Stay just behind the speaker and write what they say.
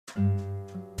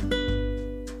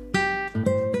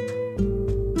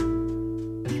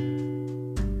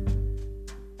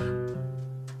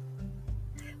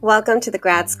Welcome to the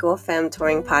Grad School Femme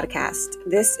Touring Podcast.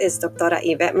 This is Doctora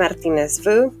Yvette Martinez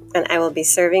Vu, and I will be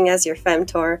serving as your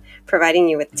femtor, providing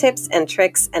you with tips and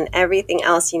tricks and everything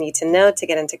else you need to know to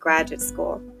get into graduate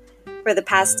school. For the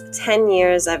past 10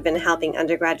 years, I've been helping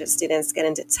undergraduate students get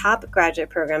into top graduate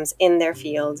programs in their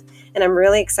field, and I'm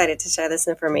really excited to share this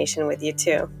information with you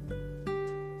too.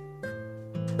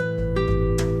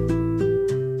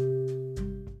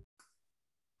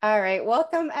 All right,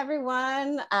 welcome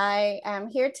everyone. I am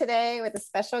here today with a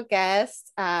special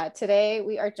guest. Today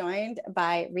we are joined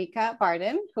by Rika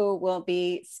Barden, who will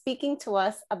be speaking to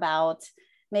us about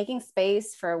making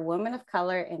space for women of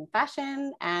color in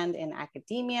fashion and in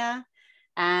academia.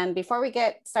 And before we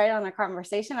get started on our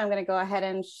conversation, I'm going to go ahead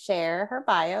and share her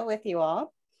bio with you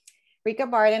all. Rika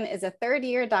Barden is a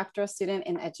third-year doctoral student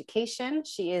in education.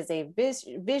 She is a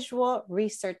visual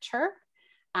researcher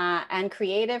and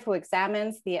creative who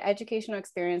examines the educational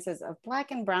experiences of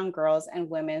Black and Brown girls and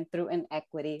women through an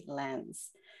equity lens.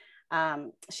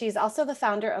 She's also the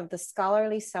founder of The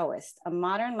Scholarly Sewist, a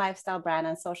modern lifestyle brand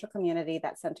and social community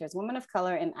that centers women of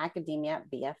color in academia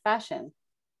via fashion.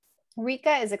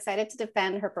 Rika is excited to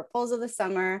defend her proposal this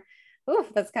summer,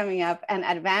 that's coming up, and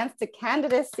advance to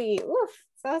candidacy,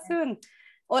 so soon.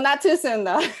 Well, not too soon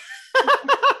though.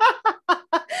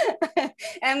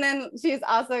 And then she's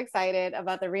also excited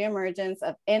about the reemergence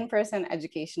of in-person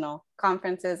educational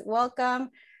conferences.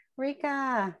 Welcome,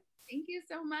 Rika. Thank you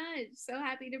so much. So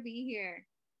happy to be here.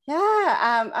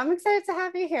 Yeah, I'm excited to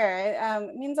have you here.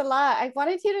 It means a lot. I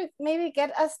wanted you to maybe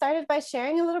get us started by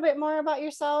sharing a little bit more about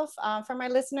yourself for my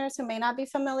listeners who may not be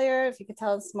familiar. If you could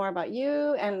tell us more about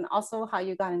you and also how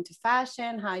you got into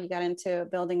fashion, how you got into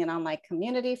building an online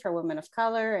community for women of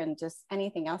color, and just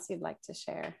anything else you'd like to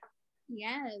share.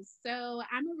 Yes, so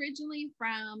I'm originally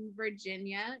from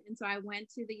Virginia, and so I went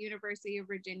to the University of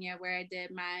Virginia where I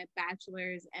did my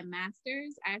bachelor's and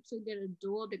master's. I actually did a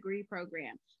dual degree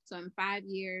program. So in 5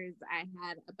 years, I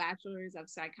had a bachelor's of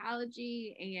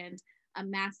psychology and a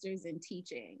master's in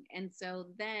teaching. And so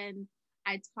then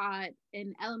I taught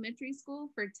in elementary school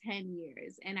for 10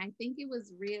 years. And I think it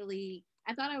was really,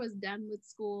 I thought I was done with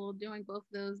school doing both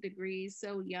those degrees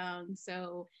so young.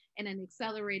 So in an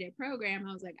accelerated program,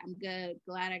 I was like, I'm good,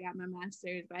 glad I got my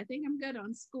master's, but I think I'm good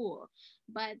on school.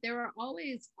 But there were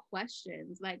always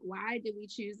questions like, why did we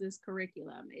choose this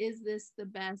curriculum? Is this the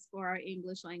best for our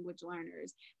English language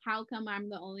learners? How come I'm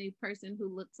the only person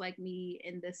who looks like me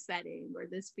in this setting or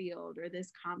this field or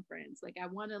this conference? Like, I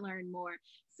want to learn more.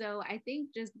 So I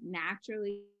think just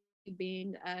naturally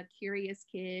being a curious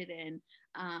kid and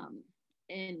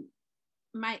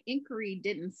my inquiry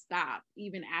didn't stop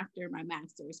even after my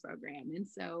master's program. And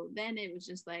so then it was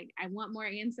just like, I want more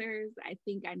answers. I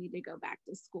think I need to go back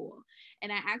to school. And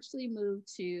I actually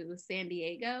moved to San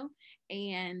Diego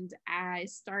and I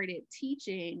started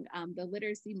teaching the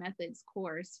literacy methods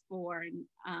course for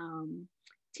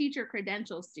teacher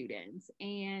credential students,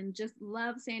 and just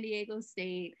love San Diego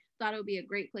State, thought it would be a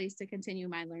great place to continue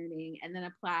my learning, and then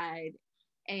applied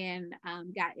and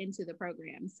got into the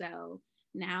program. So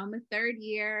now I'm a third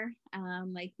year,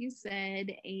 like you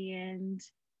said, and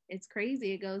it's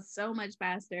crazy. It goes so much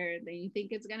faster than you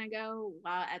think it's going to go,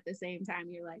 while at the same time,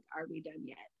 you're like, are we done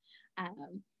yet?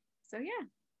 So yeah.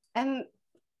 And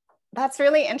that's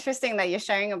really interesting that you're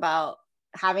sharing about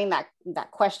having that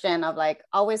question of like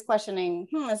always questioning,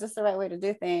 is this the right way to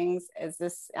do things? Is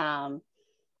this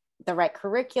the right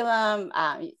curriculum?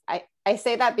 I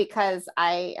say that because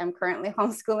I am currently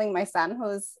homeschooling my son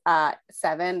who's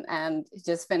 7 and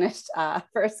just finished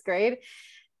first grade.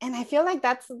 And I feel like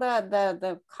that's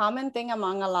the common thing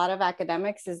among a lot of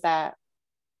academics is that,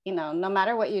 no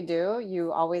matter what you do,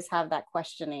 you always have that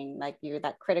questioning, like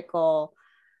that critical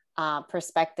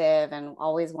perspective and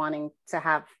always wanting to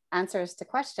have answers to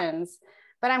questions.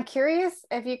 But I'm curious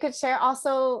if you could share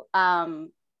also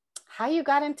how you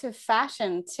got into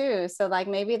fashion too. So like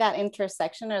maybe that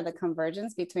intersection or the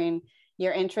convergence between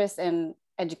your interest in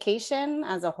education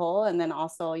as a whole and then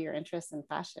also your interest in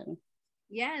fashion.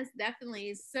 Yes,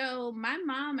 definitely. So my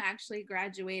mom actually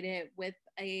graduated with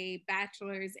a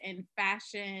bachelor's in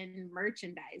fashion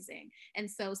merchandising.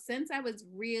 And so since I was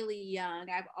really young,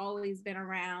 I've always been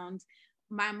around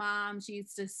my mom. She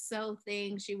used to sew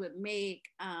things. She would make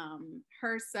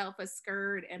herself a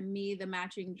skirt and me the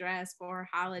matching dress for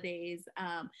holidays.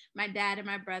 My dad and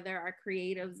my brother are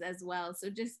creatives as well. So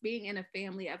just being in a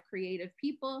family of creative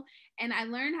people. And I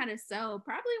learned how to sew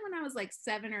probably when I was like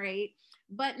 7 or 8,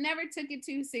 but never took it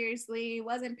too seriously.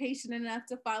 Wasn't patient enough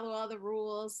to follow all the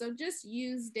rules. So just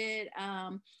used it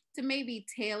to maybe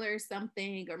tailor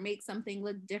something or make something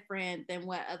look different than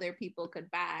what other people could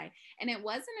buy. And it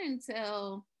wasn't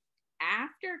until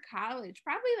after college,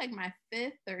 probably like my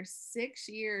 5th or 6th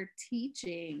year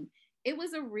teaching, it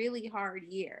was a really hard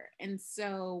year. And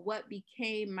so what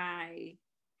became my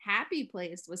happy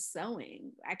place was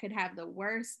sewing. I could have the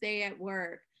worst day at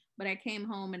work, but I came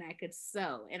home and I could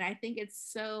sew. And I think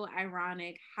it's so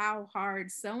ironic how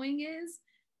hard sewing is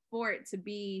for it to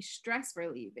be stress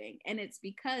relieving. And it's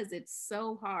because it's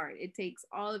so hard. It takes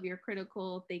all of your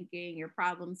critical thinking, your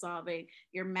problem solving,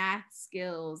 your math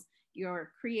skills,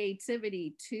 your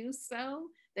creativity to sew,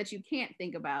 that you can't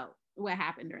think about what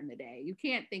happened during the day. You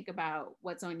can't think about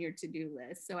what's on your to-do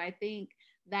list. So I think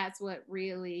that's what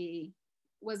really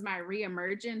was my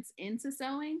reemergence into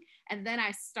sewing. And then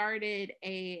I started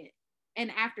an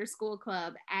after school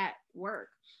club at work.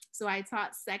 So I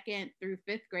taught 2nd through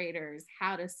 5th graders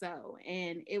how to sew.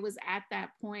 And it was at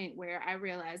that point where I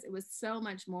realized it was so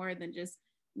much more than just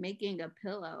making a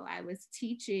pillow. I was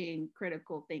teaching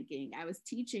critical thinking. I was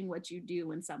teaching what you do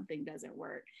when something doesn't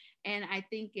work. And I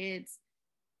think it's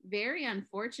very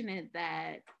unfortunate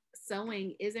that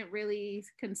sewing isn't really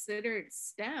considered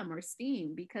STEM or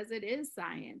STEAM, because it is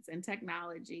science and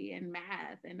technology and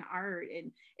math and art,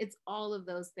 and it's all of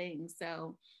those things.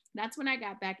 So that's when I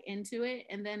got back into it.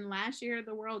 And then last year,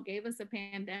 the world gave us a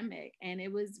pandemic. And it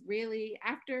was really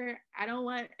after, I don't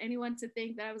want anyone to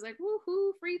think that I was like,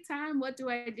 woohoo, free time, what do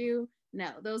I do?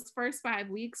 No, those first 5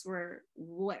 weeks were,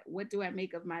 what do I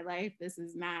make of my life? This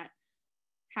is not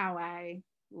how I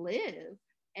live.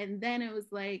 And then it was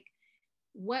like,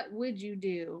 what would you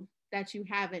do that you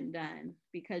haven't done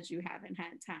because you haven't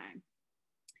had time?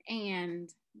 And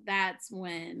that's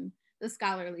when the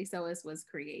Scholarly Sewist was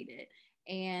created.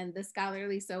 And the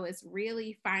Scholarly Sewist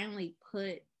really finally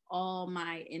put all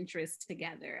my interests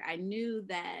together. I knew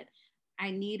that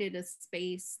I needed a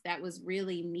space that was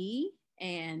really me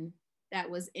and that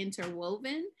was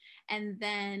interwoven. And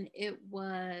then it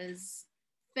was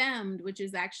Femmed, which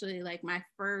is actually like my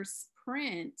first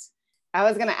print. I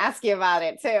was going to ask you about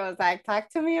it too. I was like, talk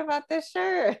to me about this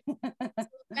shirt.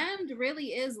 Femmed really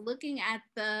is looking at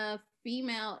the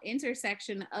female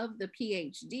intersection of the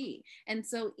PhD. And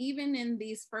so even in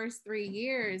these first 3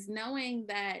 years, knowing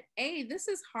that, hey, this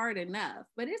is hard enough,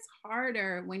 but it's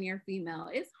harder when you're female.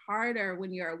 It's harder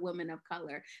when you're a woman of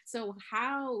color. So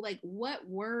how, like, what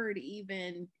word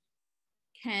even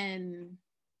can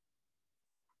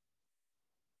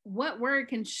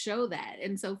show that?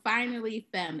 And so finally,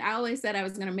 Femmed. I always said I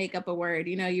was going to make up a word.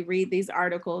 You know, you read these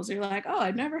articles, you're like, oh,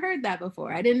 I've never heard that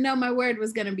before. I didn't know my word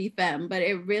was going to be Femme, but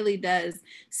it really does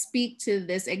speak to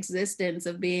this existence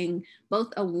of being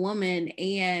both a woman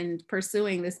and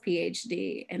pursuing this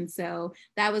PhD. And so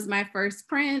that was my first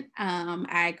print.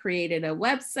 I created a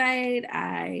website.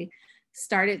 I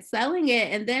started selling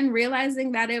it, and then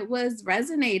realizing that it was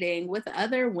resonating with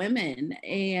other women.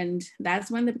 And that's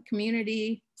when the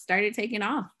community started taking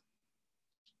off.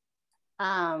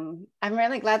 I'm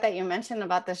really glad that you mentioned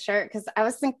about the shirt, because I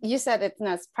was thinking, you said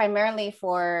it's primarily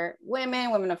for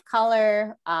women of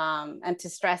color, and to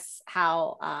stress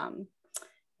how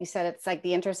you said it's like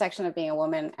the intersection of being a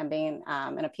woman and being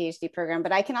in a PhD program.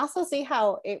 But I can also see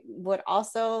how it would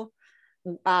also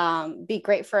be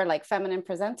great for like feminine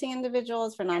presenting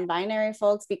individuals, for non-binary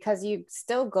folks, because you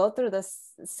still go through the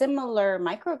similar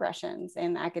microaggressions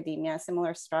in academia,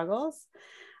 similar struggles.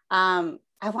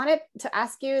 I wanted to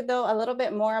ask you though a little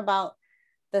bit more about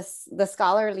the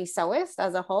Scholarly Sewist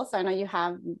as a whole. So I know you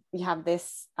have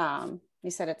this,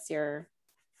 you said it's your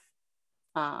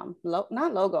not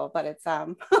logo, but it's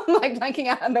I'm like blanking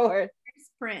out on the word.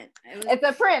 Print. It's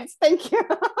a print. Thank you.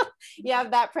 You have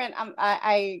that print.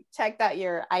 I checked out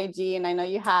your IG, and I know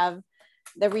you have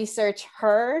the Research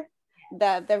Her,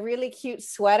 the really cute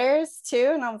sweaters too.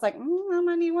 And I was like, I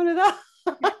might need one of those.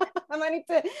 I might need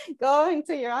to go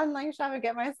into your online shop and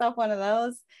get myself one of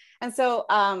those. And so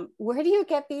where do you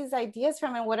get these ideas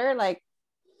from, and what are like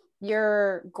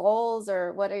your goals,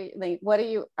 or what are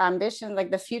you ambitions, like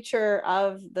the future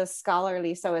of the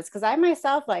Scholarly Sewist? Because I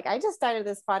myself, like, I just started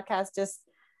this podcast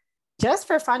just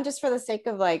for fun, just for the sake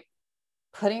of like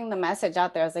putting the message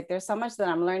out there. I was like, there's so much that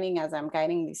I'm learning as I'm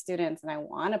guiding these students, and I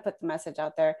want to put the message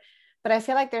out there, but I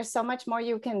feel like there's so much more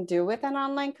you can do with an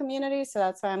online community. So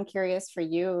that's why I'm curious for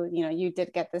you. You know, you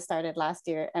did get this started last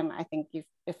year, and I think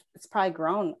it's probably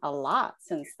grown a lot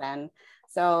since then.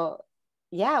 So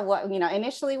yeah,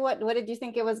 initially, what did you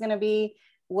think it was going to be?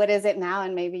 What is it now?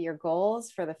 And maybe your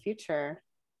goals for the future?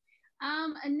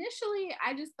 Initially,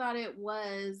 I just thought it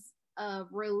was of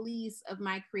release of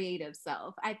my creative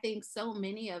self. I think so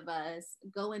many of us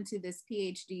go into this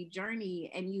PhD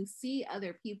journey and you see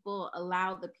other people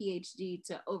allow the PhD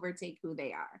to overtake who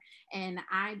they are. And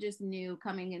I just knew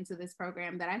coming into this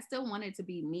program that I still wanted to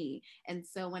be me. And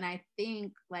so when I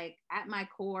think like at my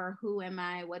core, who am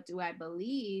I? What do I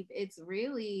believe? It's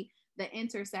really the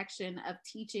intersection of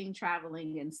teaching,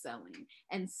 traveling, and sewing.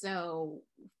 And so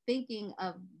thinking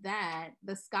of that,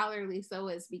 the Scholarly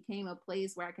Sewist became a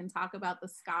place where I can talk about the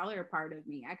scholar part of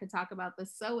me. I could talk about the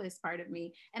sewist part of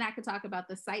me, and I could talk about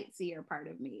the sightseer part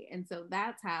of me. And so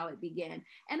that's how it began.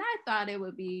 And I thought it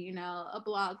would be, you know, a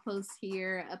blog post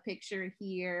here, a picture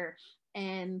here,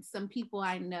 and some people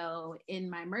I know in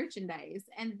my merchandise.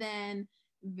 And then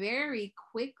very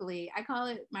quickly, I call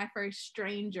it my first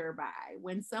stranger buy.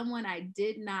 When someone I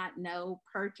did not know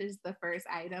purchased the first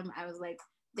item, I was like,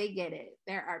 they get it.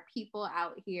 There are people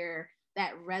out here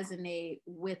that resonate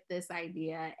with this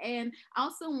idea. And I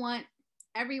also want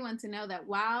everyone to know that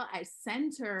while I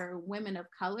center women of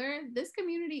color, this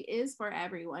community is for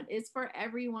everyone. It's for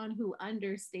everyone who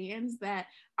understands that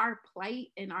our plight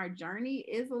and our journey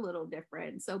is a little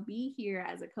different. So be here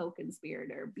as a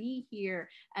co-conspirator, be here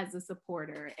as a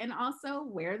supporter, and also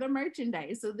wear the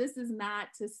merchandise. So this is not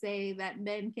to say that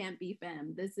men can't be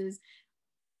femme. This is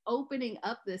opening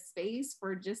up the space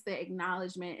for just the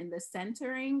acknowledgement and the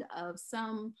centering of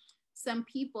some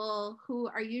people who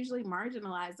are usually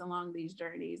marginalized along these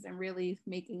journeys, and really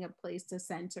making a place to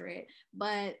center it.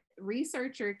 But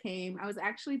researcher came, I was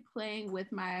actually playing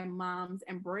with my mom's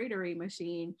embroidery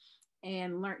machine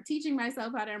and teaching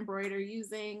myself how to embroider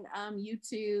using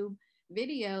YouTube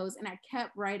videos, and I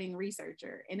kept writing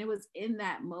researcher. And it was in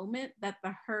that moment that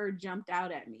the her jumped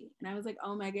out at me. And I was like,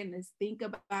 oh my goodness, think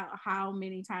about how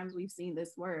many times we've seen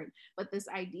this word, but this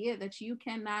idea that you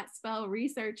cannot spell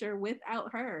researcher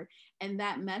without her. And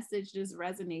that message just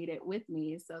resonated with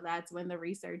me. So that's when the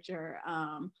researcher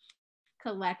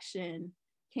collection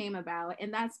came about.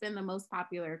 And that's been the most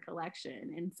popular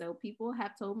collection. And so people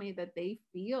have told me that they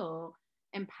feel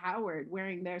empowered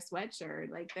wearing their sweatshirt,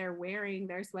 like they're wearing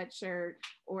their sweatshirt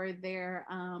or their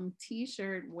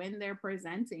t-shirt when they're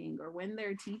presenting or when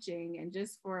they're teaching, and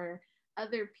just for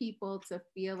other people to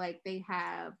feel like they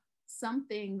have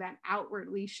something that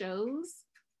outwardly shows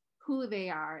who they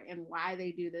are and why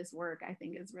they do this work, I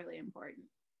think is really important.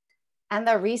 And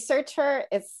the researcher,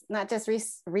 it's not just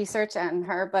research and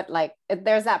her, but like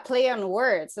there's that play on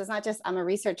words. So it's not just I'm a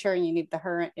researcher and you need the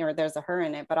her, or there's a her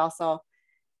in it, but also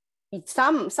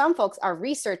some folks are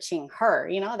researching her,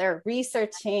 you know, they're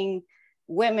researching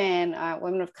women,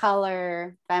 women of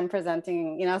color, femme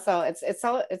presenting, you know, so it's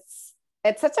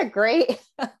such a great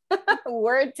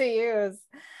word to use.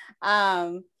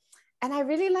 And I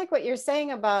really like what you're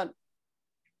saying about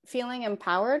feeling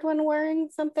empowered when wearing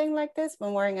something like this,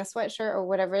 when wearing a sweatshirt or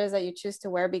whatever it is that you choose to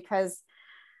wear, because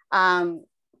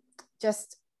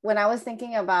just when I was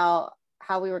thinking about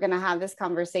how we were going to have this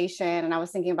conversation, and I was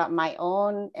thinking about my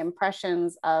own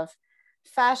impressions of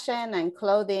fashion and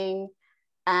clothing,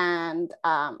 and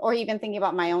or even thinking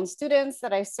about my own students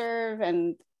that I serve.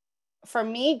 And for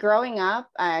me, growing up,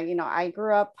 you know, I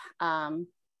grew up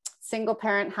single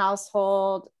parent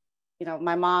household, you know,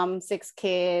 my mom, 6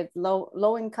 kids,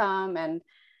 low income,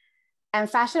 and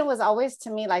fashion was always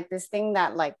to me like this thing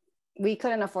that like we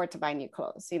couldn't afford to buy new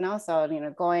clothes, you know? So, you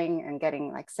know, going and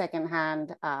getting like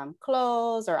secondhand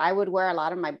clothes, or I would wear a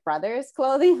lot of my brother's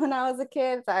clothing when I was a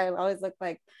kid. So I always looked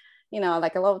like, you know,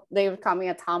 like a little, they would call me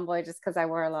a tomboy just because I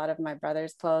wore a lot of my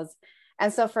brother's clothes.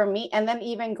 And so for me, and then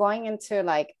even going into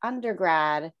like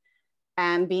undergrad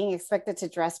and being expected to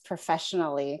dress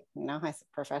professionally, you know, I said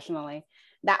professionally,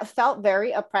 that felt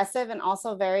very oppressive, and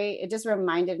also it just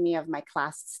reminded me of my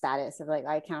class status of like,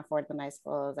 I can't afford the nice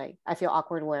clothes. I feel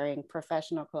awkward wearing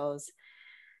professional clothes.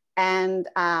 And,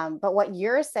 but what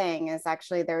you're saying is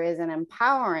actually there is an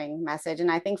empowering message.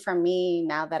 And I think for me,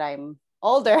 now that I'm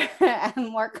older and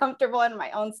more comfortable in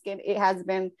my own skin, it has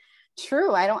been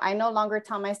true. I no longer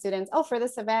tell my students, oh, for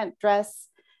this event, dress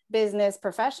business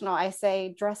professional. I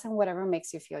say, dress in whatever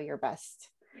makes you feel your best.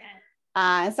 Yeah.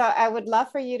 And so I would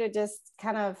love for you to just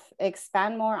kind of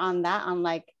expand more on that, on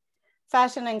like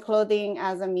fashion and clothing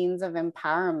as a means of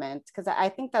empowerment, because I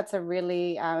think that's a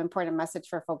really important message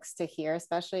for folks to hear,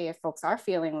 especially if folks are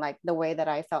feeling like the way that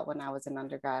I felt when I was in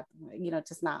undergrad, you know,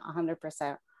 just not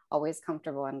 100% always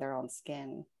comfortable in their own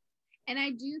skin. And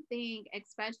I do think,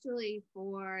 especially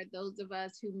for those of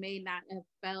us who may not have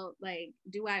felt like,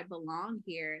 do I belong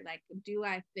here? Like, do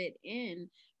I fit in?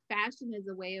 Fashion is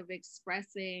a way of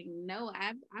expressing, no,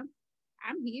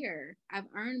 I'm here. I've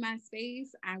earned my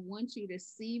space. I want you to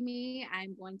see me.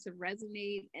 I'm going to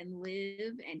resonate and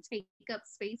live and take up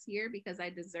space here because I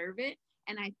deserve it.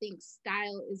 And I think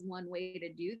style is one way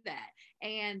to do that.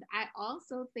 And I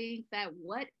also think that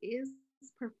what is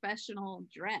professional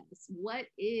dress? What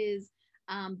is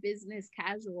business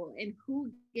casual? And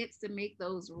who gets to make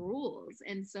those rules?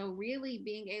 And so, really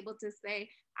being able to say,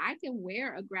 I can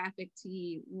wear a graphic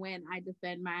tee when I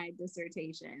defend my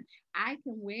dissertation. I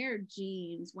can wear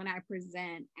jeans when I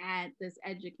present at this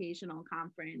educational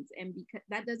conference. And because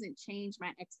that doesn't change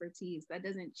my expertise, that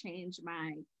doesn't change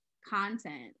my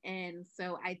content. And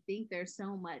so I think there's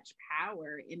so much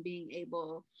power in being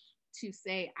able to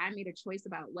say, I made a choice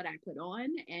about what I put on,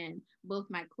 and both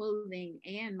my clothing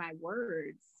and my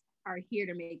words are here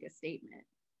to make a statement.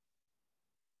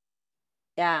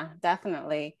 Yeah,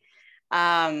 definitely.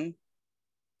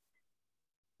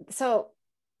 So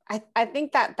I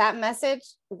think that message,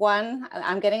 one,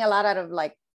 I'm getting a lot out of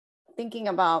like thinking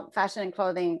about fashion and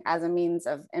clothing as a means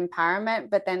of empowerment,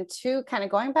 but then two, kind of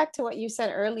going back to what you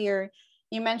said earlier,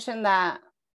 you mentioned that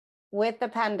with the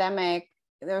pandemic,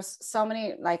 there's so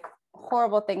many like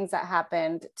horrible things that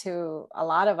happened to a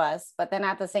lot of us, but then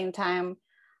at the same time,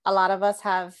 a lot of us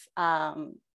have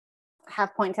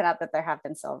pointed out that there have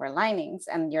been silver linings,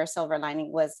 and your silver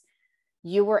lining was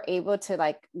you were able to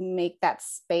like make that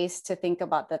space to think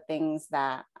about the things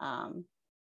that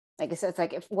like I said, it's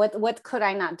like, if what could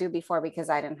I not do before because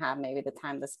I didn't have maybe the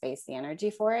time, the space, the energy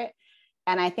for it.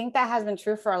 And I think that has been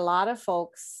true for a lot of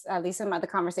folks, at least in the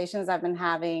conversations I've been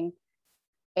having,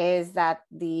 is that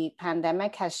the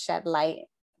pandemic has shed light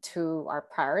to our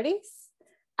priorities.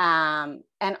 And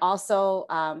also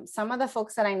some of the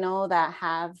folks that I know that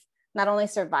have not only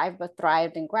survived, but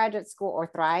thrived in graduate school or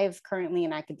thrive currently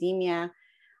in academia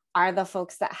are the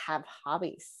folks that have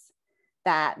hobbies,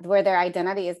 that where their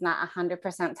identity is not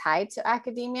 100% tied to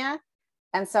academia.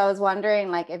 And so I was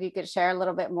wondering, like, if you could share a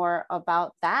little bit more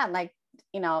about that, like,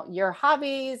 you know, your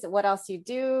hobbies, what else you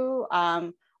do,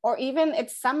 or even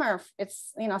it's summer,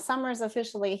 it's, you know, summer's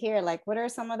officially here. Like, what are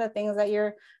some of the things that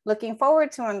you're looking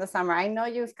forward to in the summer? I know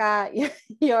you've got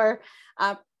your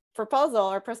proposal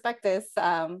or prospectus.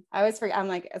 I always forget, I'm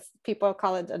like, people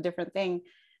call it a different thing,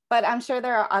 but I'm sure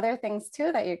there are other things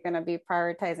too that you're going to be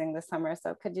prioritizing this summer.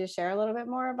 So could you share a little bit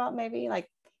more about maybe like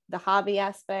the hobby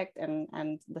aspect and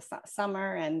the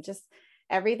summer and just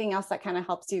everything else that kind of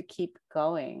helps you keep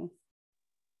going?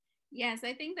 Yes,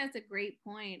 I think that's a great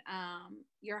point.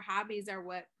 Your hobbies are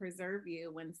what preserve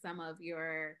you when some of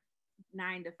your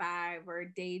 9 to 5 or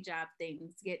day job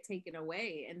things get taken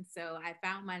away. And so I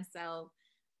found myself,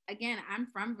 again, I'm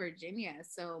from Virginia.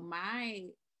 So my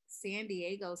San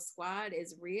Diego squad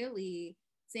is really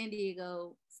San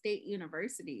Diego State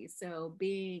University. So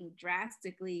being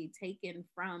drastically taken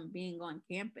from being on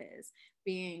campus,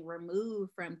 being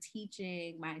removed from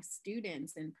teaching my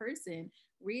students in person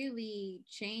really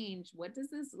changed. What does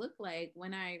this look like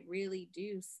when I really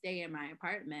do stay in my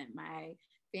apartment? My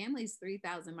family's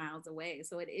 3,000 miles away.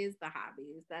 So it is the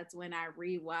hobbies. That's when I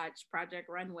rewatch Project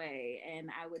Runway and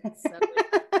I would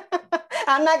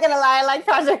I'm not gonna lie, I like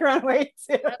Project Runway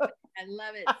too. I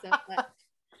love it so much.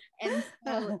 And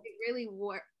so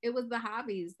it was the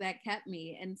hobbies that kept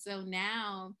me. And so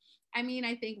now, I mean,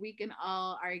 I think we can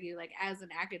all argue, like, as an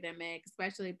academic,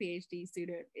 especially a PhD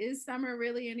student, is summer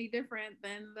really any different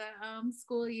than the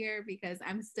school year? Because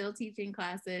I'm still teaching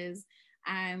classes.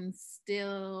 I'm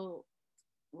still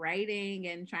writing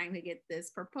and trying to get this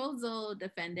proposal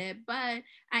defended, but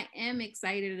I am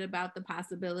excited about the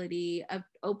possibility of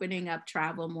opening up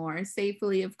travel more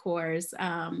safely, of course,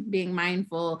 being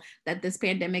mindful that this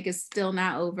pandemic is still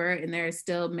not over and there are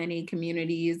still many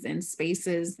communities and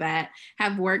spaces that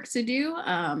have work to do.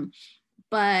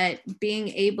 But being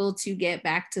able to get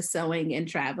back to sewing and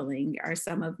traveling are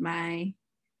some of my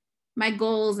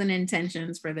goals and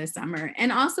intentions for this summer.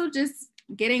 And also just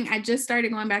I just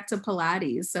started going back to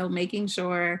Pilates. So making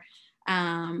sure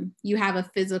you have a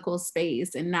physical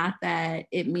space, and not that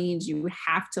it means you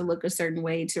have to look a certain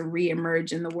way to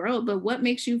reemerge in the world, but what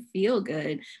makes you feel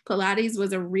good. Pilates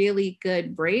was a really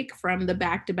good break from the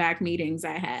back-to-back meetings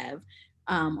I have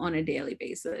on a daily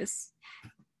basis.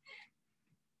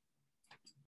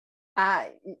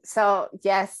 So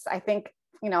yes, I think,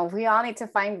 you know, we all need to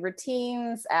find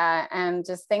routines and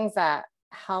just things that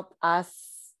help us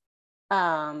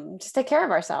just take care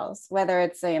of ourselves, whether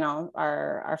it's, you know,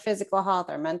 our physical health,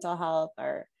 our mental health,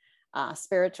 our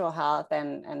spiritual health,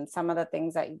 and some of the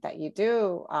things that you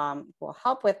do will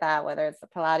help with that, whether it's the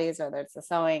Pilates, whether it's the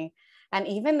sewing, and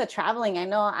even the traveling. I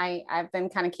know I've been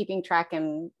kind of keeping track,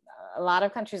 and a lot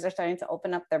of countries are starting to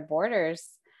open up their borders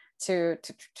to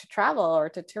travel or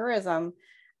to tourism.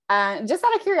 Just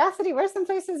out of curiosity, where's some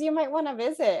places you might want to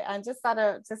visit? And just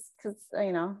because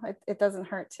it doesn't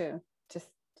hurt to just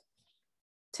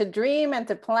to dream and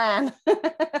to plan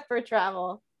for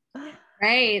travel.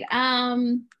 Right.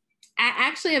 I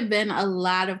actually have been a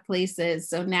lot of places,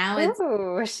 so now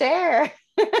it's share.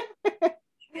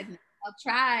 I'll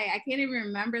try. I can't even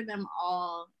remember them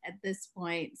all at this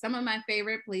point. Some of my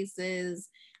favorite places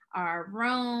are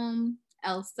Rome,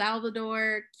 El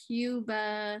Salvador,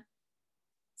 Cuba.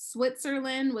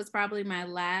 Switzerland was probably my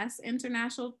last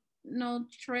international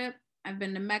trip. I've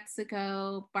been to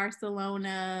Mexico,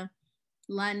 Barcelona,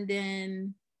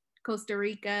 London, Costa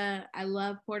Rica. I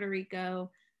love Puerto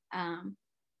Rico.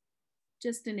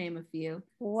 Just to name a few.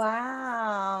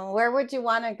 Wow. Where would you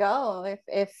want to go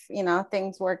if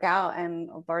things work out and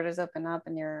borders open up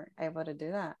and you're able to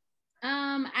do that?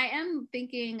 I am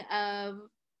thinking of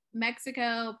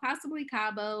Mexico, possibly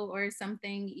Cabo or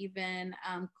something even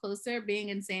closer. Being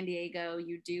in San Diego,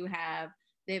 you do have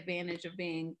the advantage of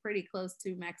being pretty close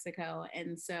to Mexico.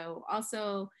 And so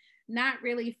also not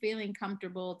really feeling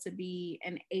comfortable to be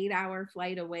an 8-hour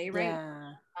flight away, right?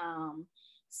 Yeah.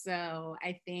 So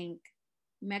I think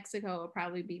Mexico will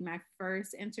probably be my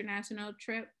first international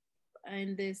trip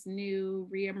in this new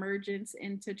reemergence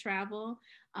into travel.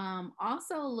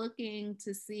 Also looking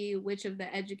to see which of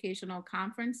the educational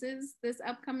conferences this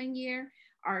upcoming year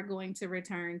are going to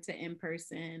return to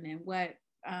in-person and what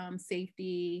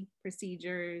safety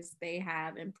procedures they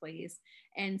have in place,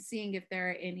 and seeing if there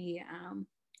are any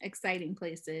exciting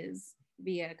places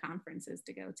via conferences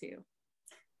to go to.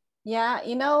 Yeah,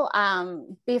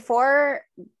 before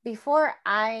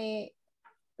I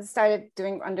started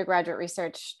doing undergraduate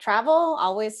research, travel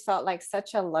always felt like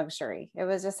such a luxury. It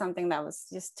was just something that was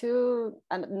just too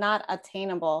not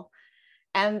attainable.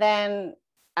 And then,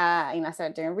 I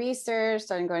started doing research,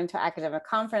 started going to academic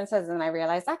conferences, and I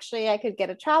realized actually I could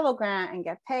get a travel grant and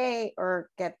get paid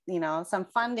or get, some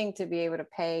funding to be able to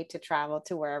pay to travel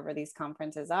to wherever these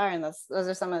conferences are. And those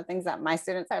are some of the things that my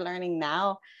students are learning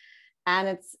now.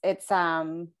 And it's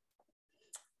I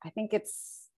think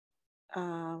it's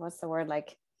what's the word,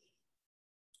 like,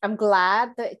 I'm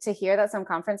glad to hear that some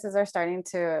conferences are starting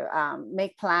to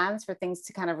make plans for things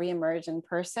to kind of reemerge in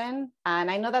person.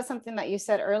 And I know that's something that you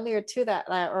said earlier too, that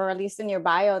or at least in your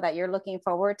bio, that you're looking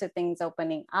forward to things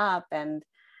opening up. And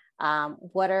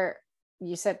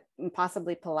you said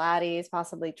possibly Pilates,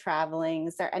 possibly traveling.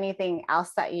 Is there anything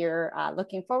else that you're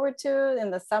looking forward to in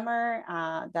the summer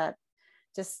that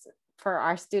just for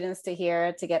our students to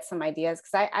hear, to get some ideas?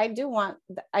 Because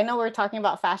I know we're talking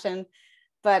about fashion,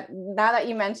 but now that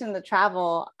you mentioned the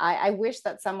travel, I wish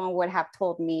that someone would have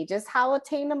told me just how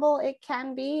attainable it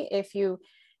can be if you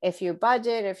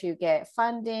budget, if you get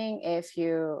funding,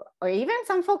 or even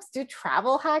some folks do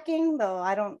travel hacking, though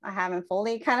I haven't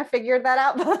fully kind of figured that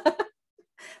out,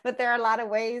 but there are a lot of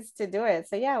ways to do it.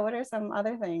 So yeah, what are some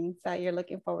other things that you're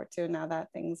looking forward to now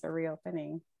that things are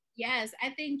reopening? Yes, I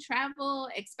think travel,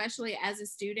 especially as a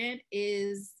student,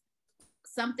 is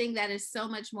something that is so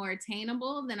much more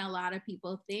attainable than a lot of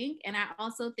people think. And I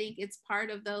also think it's part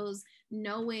of those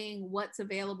knowing what's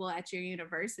available at your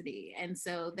university. And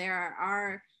so there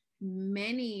are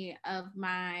many of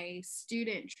my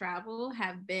student travel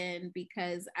have been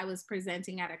because I was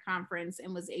presenting at a conference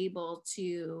and was able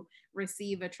to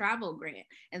receive a travel grant.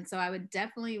 And so I would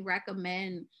definitely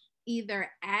recommend either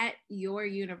at your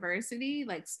university,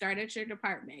 like start at your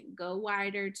department, go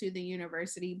wider to the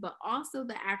university, but also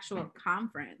the actual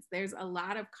conference. There's a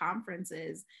lot of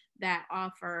conferences that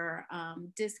offer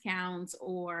discounts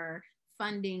or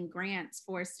funding grants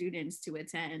for students to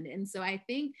attend. And so I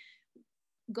think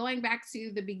going back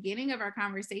to the beginning of our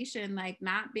conversation, like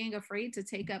not being afraid to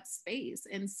take up space.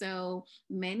 And so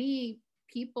many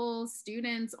people,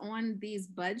 students on these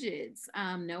budgets,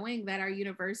 knowing that our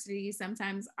universities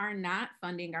sometimes are not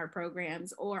funding our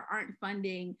programs or aren't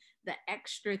funding the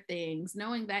extra things,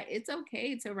 knowing that it's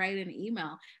okay to write an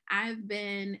email. I've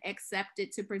been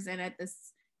accepted to present at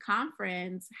this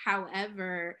conference.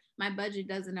 However, my budget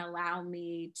doesn't allow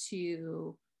me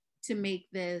to make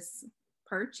this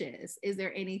purchase. Is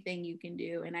there anything you can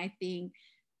do? And I think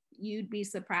you'd be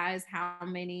surprised how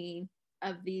many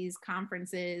of these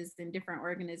conferences and different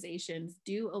organizations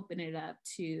do open it up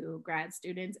to grad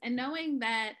students, and knowing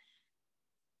that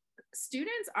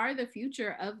students are the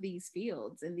future of these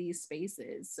fields and these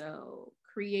spaces. So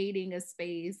creating a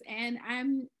space, and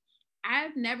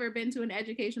I've never been to an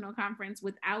educational conference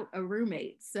without a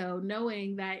roommate. So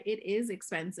knowing that it is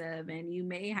expensive and you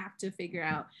may have to figure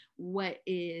out what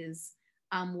is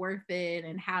worth it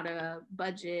and how to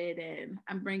budget. And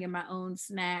I'm bringing my own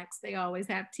snacks. They always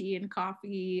have tea and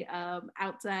coffee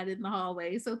outside in the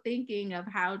hallway. So thinking of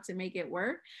how to make it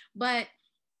work. But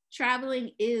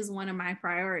traveling is one of my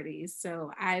priorities.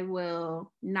 So I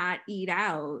will not eat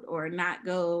out or not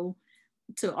go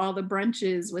to all the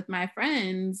brunches with my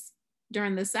friends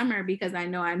during the summer because I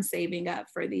know I'm saving up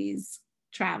for these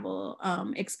travel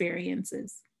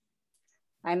experiences.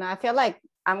 I know. I feel like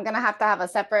I'm gonna have to have a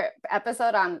separate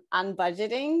episode on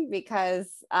budgeting because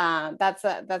that's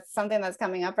something that's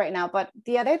coming up right now. But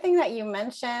the other thing that you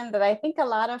mentioned that I think a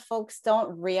lot of folks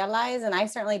don't realize, and I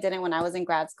certainly didn't when I was in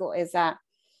grad school, is that,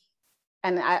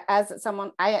 and as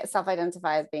someone, I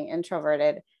self-identify as being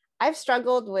introverted. I've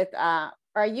struggled with,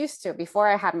 or I used to before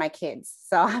I had my kids.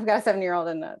 So I've got a 7-year-old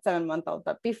and a 7-month-old.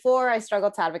 But before, I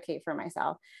struggled to advocate for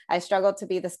myself. I struggled to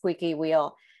be the squeaky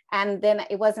wheel. And then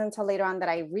it wasn't until later on that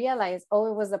I realized, oh,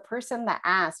 it was the person that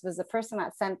asked, was the person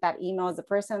that sent that email, was the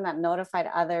person that notified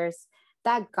others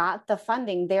that got the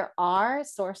funding. There are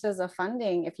sources of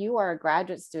funding if you are a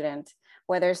graduate student,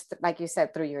 whether it's, like you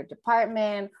said, through your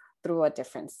department, through a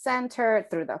different center,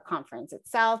 through the conference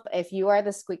itself. If you are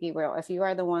the squeaky wheel, if you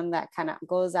are the one that kind of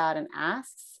goes out and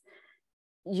asks,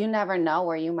 you never know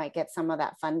where you might get some of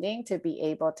that funding to be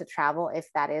able to travel if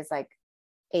that is like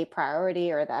a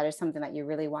priority or that is something that you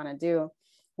really want to do.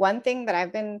 One thing that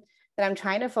I'm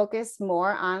trying to focus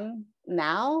more on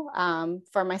now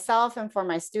for myself and for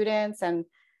my students and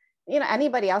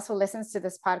anybody else who listens to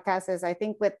this podcast is, I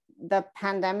think with the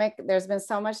pandemic, there's been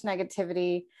so much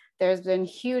negativity. There's been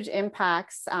huge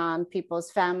impacts on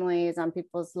people's families, on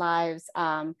people's lives.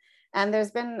 And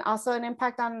there's been also an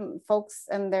impact on folks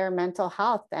and their mental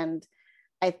health. And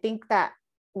I think that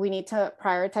we need to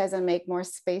prioritize and make more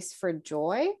space for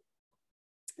joy.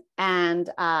 And,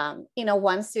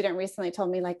 one student recently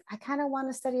told me, like, I kind of want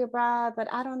to study abroad,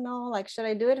 but I don't know, like, should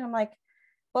I do it? And I'm like,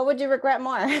 what would you regret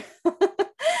more?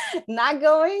 Not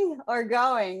going or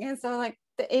going? And so like,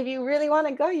 if you really want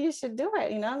to go, you should do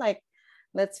it, like,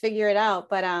 let's figure it out.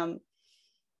 But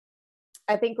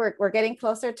I think we're getting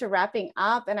closer to wrapping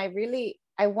up. And I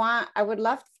would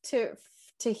love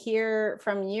to hear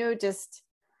from you just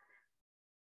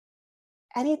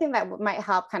anything that might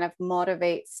help kind of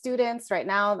motivate students. Right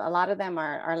now, a lot of them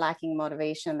are lacking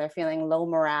motivation. They're feeling low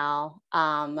morale.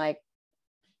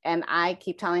 And I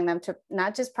keep telling them to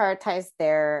not just prioritize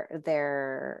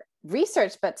their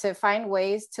research, but to find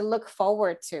ways to look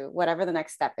forward to whatever the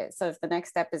next step is. So if the next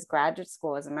step is graduate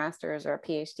school as a master's or a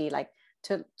PhD, like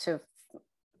to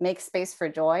make space for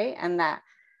joy. And that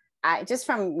I just,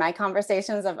 from my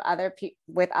conversations of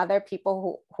with other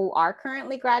people who are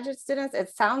currently graduate students, it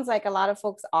sounds like a lot of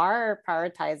folks are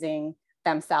prioritizing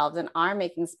themselves and are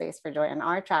making space for joy and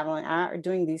are traveling, are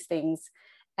doing these things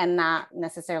and not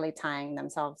necessarily tying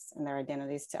themselves and their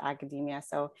identities to academia.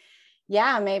 So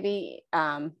yeah, maybe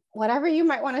whatever you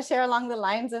might want to share along the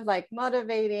lines of like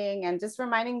motivating and just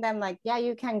reminding them, like, yeah,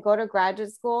 you can go to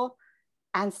graduate school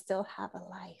and still have a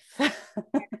life.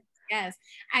 Yes,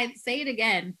 I'd say it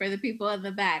again for the people in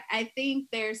the back. I think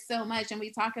there's so much, and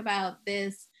we talk about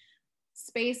this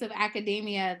space of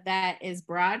academia that is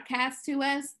broadcast to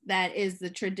us, that is the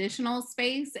traditional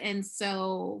space. And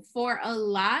so for a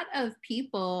lot of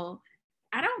people,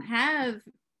 I don't have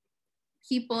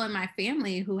people in my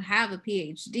family who have a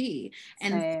PhD.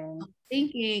 And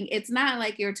thinking, it's not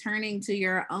like you're turning to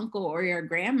your uncle or your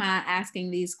grandma asking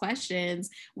these questions.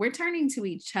 We're turning to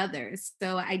each other.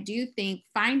 So I do think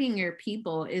finding your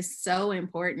people is so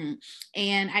important.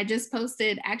 And I just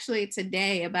posted actually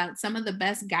today about some of the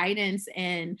best guidance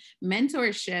and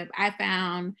mentorship I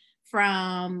found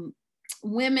from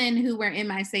women who were in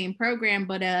my same program,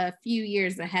 but a few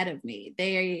years ahead of me.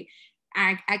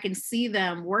 I can see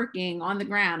them working on the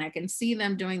ground. I can see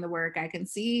them doing the work. I can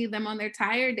see them on their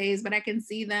tired days, but I can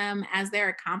see them as they're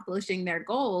accomplishing their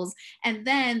goals. And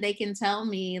then they can tell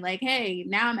me like, hey,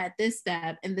 now I'm at this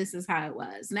step and this is how it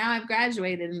was. Now I've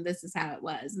graduated and this is how it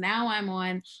was. Now I'm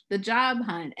on the job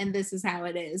hunt and this is how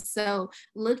it is. So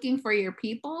looking for your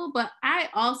people. But I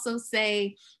also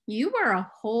say you were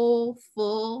a whole,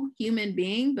 full human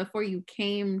being before you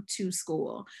came to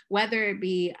school, whether it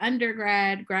be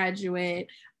undergrad, graduate,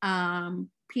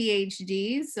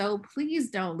 PhD. So please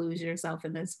don't lose yourself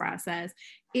in this process.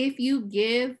 If you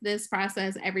give this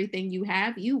process everything you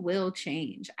have, you will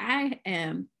change. I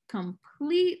am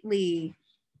completely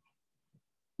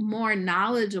more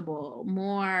knowledgeable,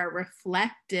 more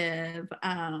reflective,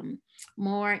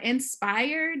 more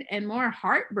inspired, and more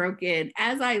heartbroken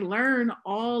as I learn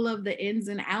all of the ins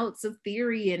and outs of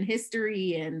theory and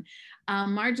history and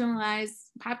marginalized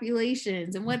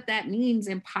populations and what that means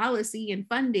in policy and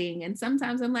funding. And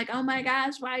sometimes I'm like, oh my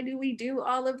gosh, why do we do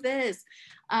all of this?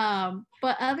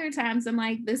 But other times I'm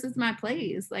like, this is my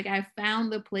place. Like I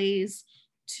found the place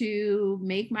to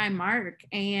make my mark,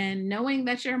 and knowing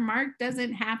that your mark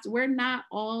doesn't have to, we're not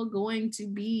all going to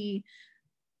be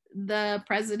the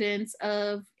presidents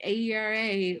of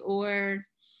AERA or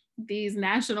these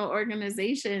national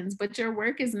organizations, but your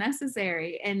work is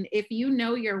necessary. And if you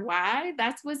know your why,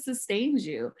 that's what sustains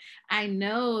you. I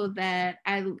know that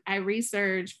I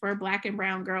research for Black and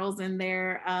Brown girls and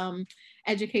their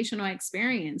educational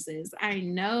experiences. I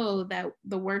know that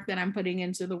the work that I'm putting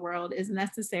into the world is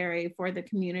necessary for the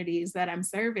communities that I'm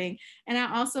serving. And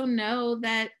I also know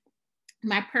that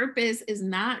my purpose is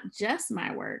not just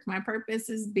my work. My purpose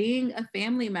is being a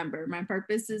family member. My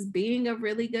purpose is being a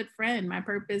really good friend. My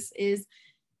purpose is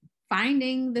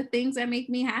finding the things that make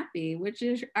me happy, which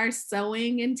are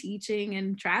sewing and teaching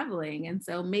and traveling. And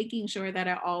so making sure that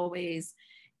I always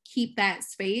keep that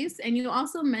space. And you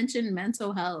also mentioned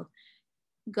mental health.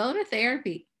 Go to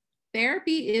therapy.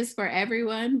 Therapy is for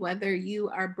everyone, whether you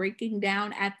are breaking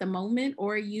down at the moment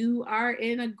or you are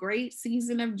in a great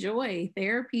season of joy.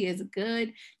 Therapy is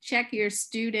good. Check your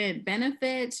student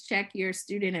benefits, check your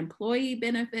student employee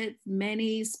benefits,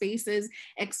 many spaces,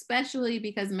 especially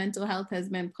because mental health has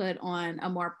been put on a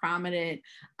more prominent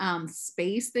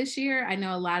space this year. I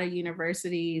know a lot of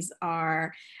universities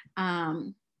are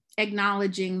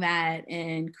acknowledging that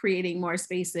and creating more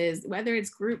spaces, whether it's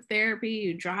group therapy,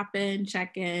 you drop in,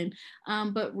 check in,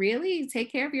 but really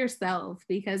take care of yourself,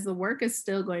 because the work is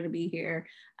still going to be here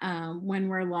when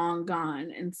we're long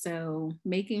gone. And so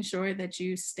making sure that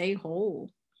you stay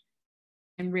whole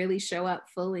and really show up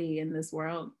fully in this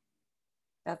world.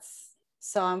 That's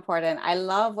so important. I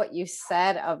love what you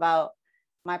said about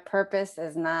my purpose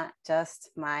is not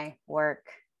just my work.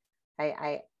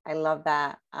 I love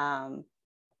that.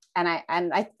 And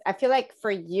I feel like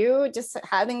for you, just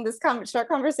having this short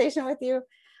conversation with you,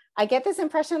 I get this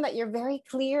impression that you're very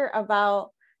clear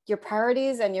about your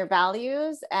priorities and your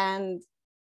values, and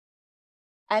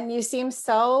you seem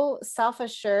so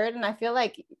self-assured, and I feel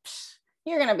like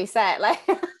you're gonna be set. Like,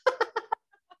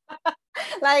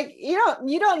 like you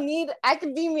don't need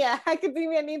academia.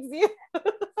 Academia needs you.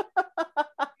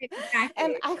 Exactly.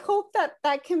 And I hope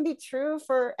that can be true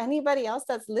for anybody else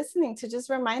that's listening, to just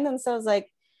remind themselves,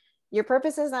 like, your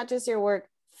purpose is not just your work.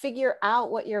 Figure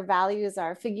out what your values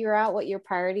are, figure out what your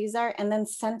priorities are, and then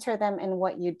center them in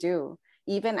what you do,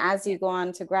 even as you go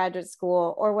on to graduate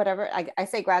school or whatever. I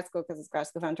say grad school because it's grad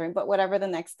school mentoring, but whatever the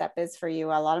next step is for you.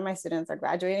 A lot of my students are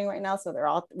graduating right now, so they're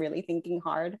all really thinking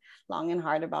long and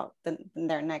hard about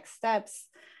their next steps.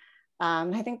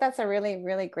 I think that's a really,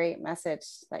 really great message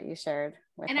that you shared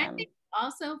with them. I think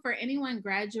also for anyone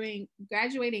graduating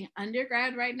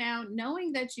undergrad right now,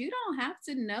 knowing that you don't have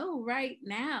to know right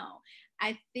now.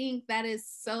 I think that is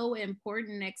so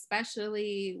important,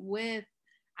 especially with,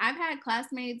 I've had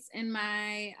classmates in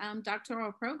my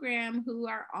doctoral program who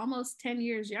are almost 10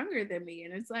 years younger than me.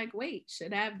 And it's like, wait,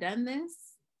 should I have done this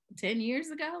 10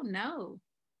 years ago? No,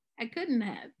 I couldn't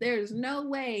have. There's no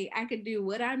way I could do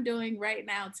what I'm doing right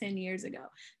now 10 years ago.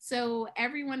 So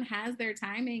everyone has their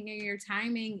timing, and your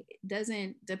timing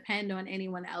doesn't depend on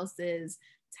anyone else's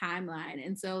timeline.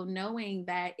 And so knowing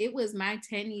that it was my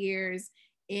 10 years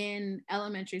in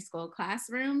elementary school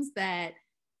classrooms that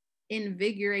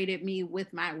invigorated me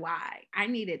with my why. I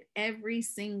needed every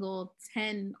single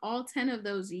all 10 of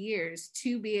those years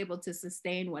to be able to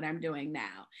sustain what I'm doing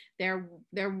now. There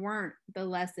weren't the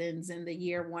lessons in the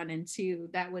year 1 and 2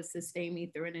 that would sustain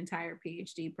me through an entire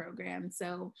PhD program.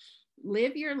 So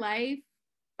live your life,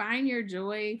 find your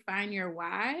joy, find your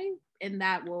why, and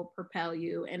that will propel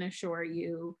you and assure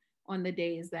you on the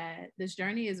days that this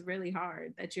journey is really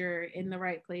hard, that you're in the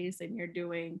right place and you're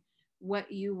doing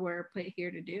what you were put here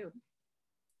to do.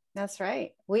 That's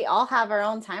right. We all have our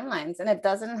own timelines, and it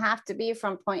doesn't have to be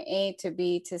from point A to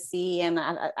B to C. And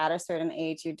at a certain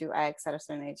age, you do X, at a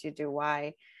certain age, you do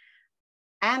Y.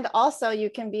 And also you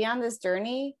can be on this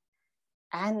journey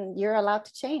and you're allowed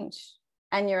to change,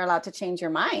 and you're allowed to change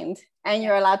your mind, and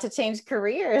you're allowed to change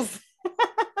careers.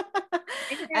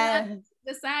 And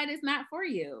decide it's not for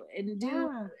you and do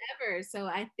whatever. So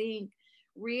I think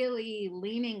really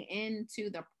leaning into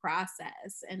the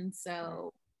process. And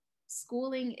so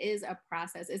schooling is a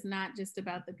process. It's not just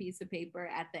about the piece of paper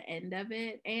at the end of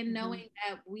it, and knowing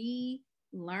that we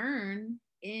learn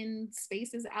in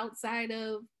spaces outside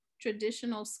of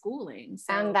traditional schooling.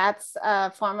 So, and that's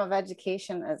a form of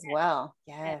education as well.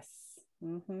 Yes.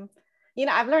 Mm-hmm. You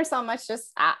know, I've learned so much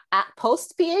just at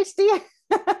post PhD.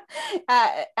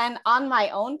 And on my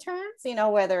own terms,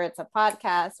 whether it's a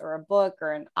podcast or a book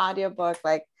or an audiobook,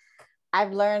 like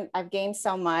I've gained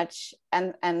so much.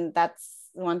 And that's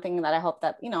one thing that I hope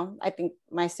that, I think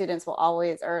my students will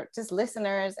always, or just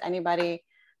listeners, anybody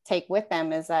take with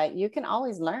them, is that you can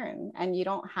always learn, and you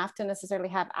don't have to necessarily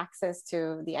have access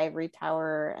to the ivory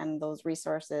tower and those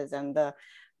resources and the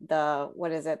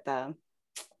what is it?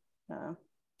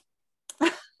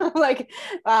 Like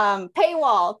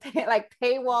paywalled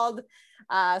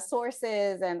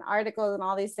sources and articles and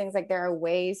all these things. Like there are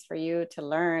ways for you to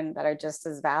learn that are just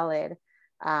as valid.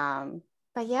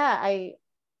 But yeah, I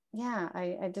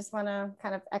just want to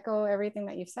kind of echo everything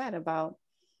that you've said about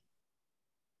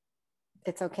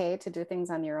it's okay to do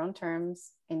things on your own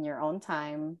terms, in your own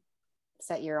time,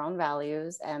 set your own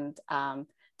values, and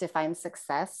define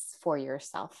success for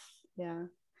yourself. Yeah.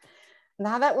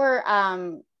 Now that we're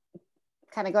kind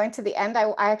of going to the end,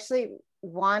 I actually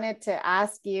wanted to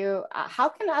ask you, how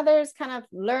can others kind of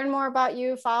learn more about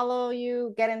you, follow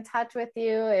you, get in touch with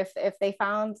you if they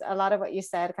found a lot of what you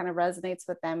said kind of resonates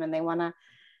with them and they want to,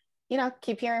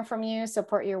 keep hearing from you,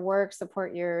 support your work,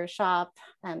 support your shop,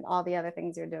 and all the other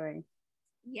things you're doing?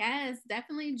 Yes,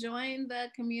 definitely join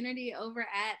the community over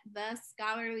at The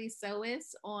Scholarly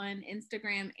Sewist on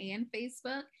Instagram and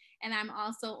Facebook. And I'm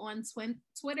also on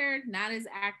Twitter, not as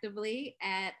actively,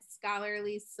 at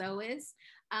Scholarly Sewist.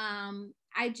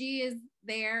 IG is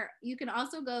there. You can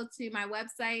also go to my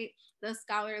website,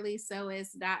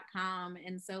 thescholarlysewist.com.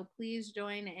 And so please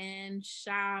join in,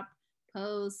 shop,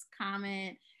 post,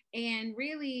 comment, and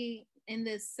really in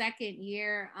this second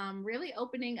year, really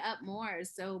opening up more.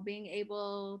 So being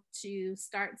able to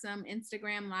start some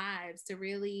Instagram lives to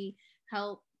really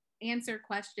help answer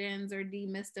questions or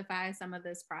demystify some of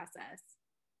this process.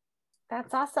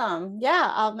 That's awesome.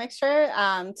 Yeah, I'll make sure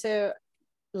to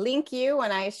link you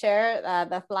when I share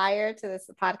the flyer to this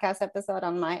podcast episode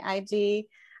on my IG.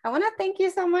 I want to thank you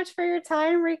so much for your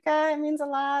time, Rika. It means a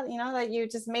lot, that you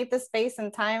just made the space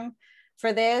and time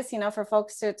for this, for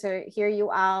folks to hear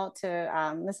you out,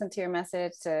 to listen to your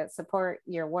message, to support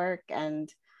your work.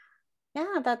 And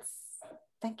yeah,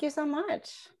 thank you so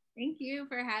much. Thank you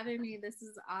for having me. This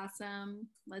is awesome.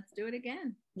 Let's do it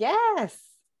again. Yes.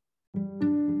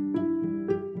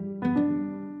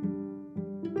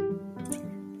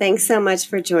 Thanks so much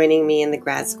for joining me in the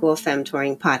Grad School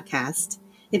Femtoring podcast.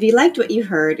 If you liked what you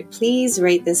heard, please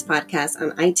rate this podcast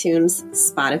on iTunes,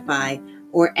 Spotify,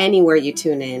 or anywhere you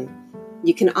tune in.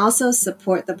 You can also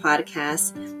support the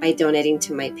podcast by donating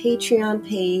to my Patreon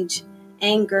page,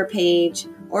 Anchor page,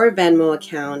 or Venmo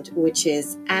account, which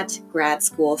is at Grad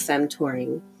School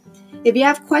Femtoring. If you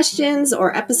have questions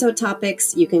or episode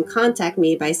topics, you can contact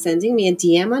me by sending me a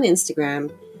DM on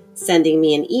Instagram, sending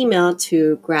me an email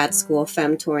to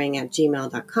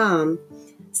gradschoolfemtoring@gmail.com,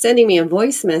 sending me a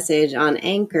voice message on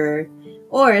Anchor,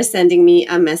 or sending me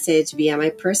a message via my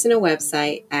personal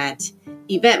website at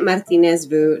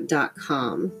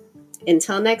YvetteMartinezVu.com.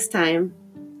 Until next time.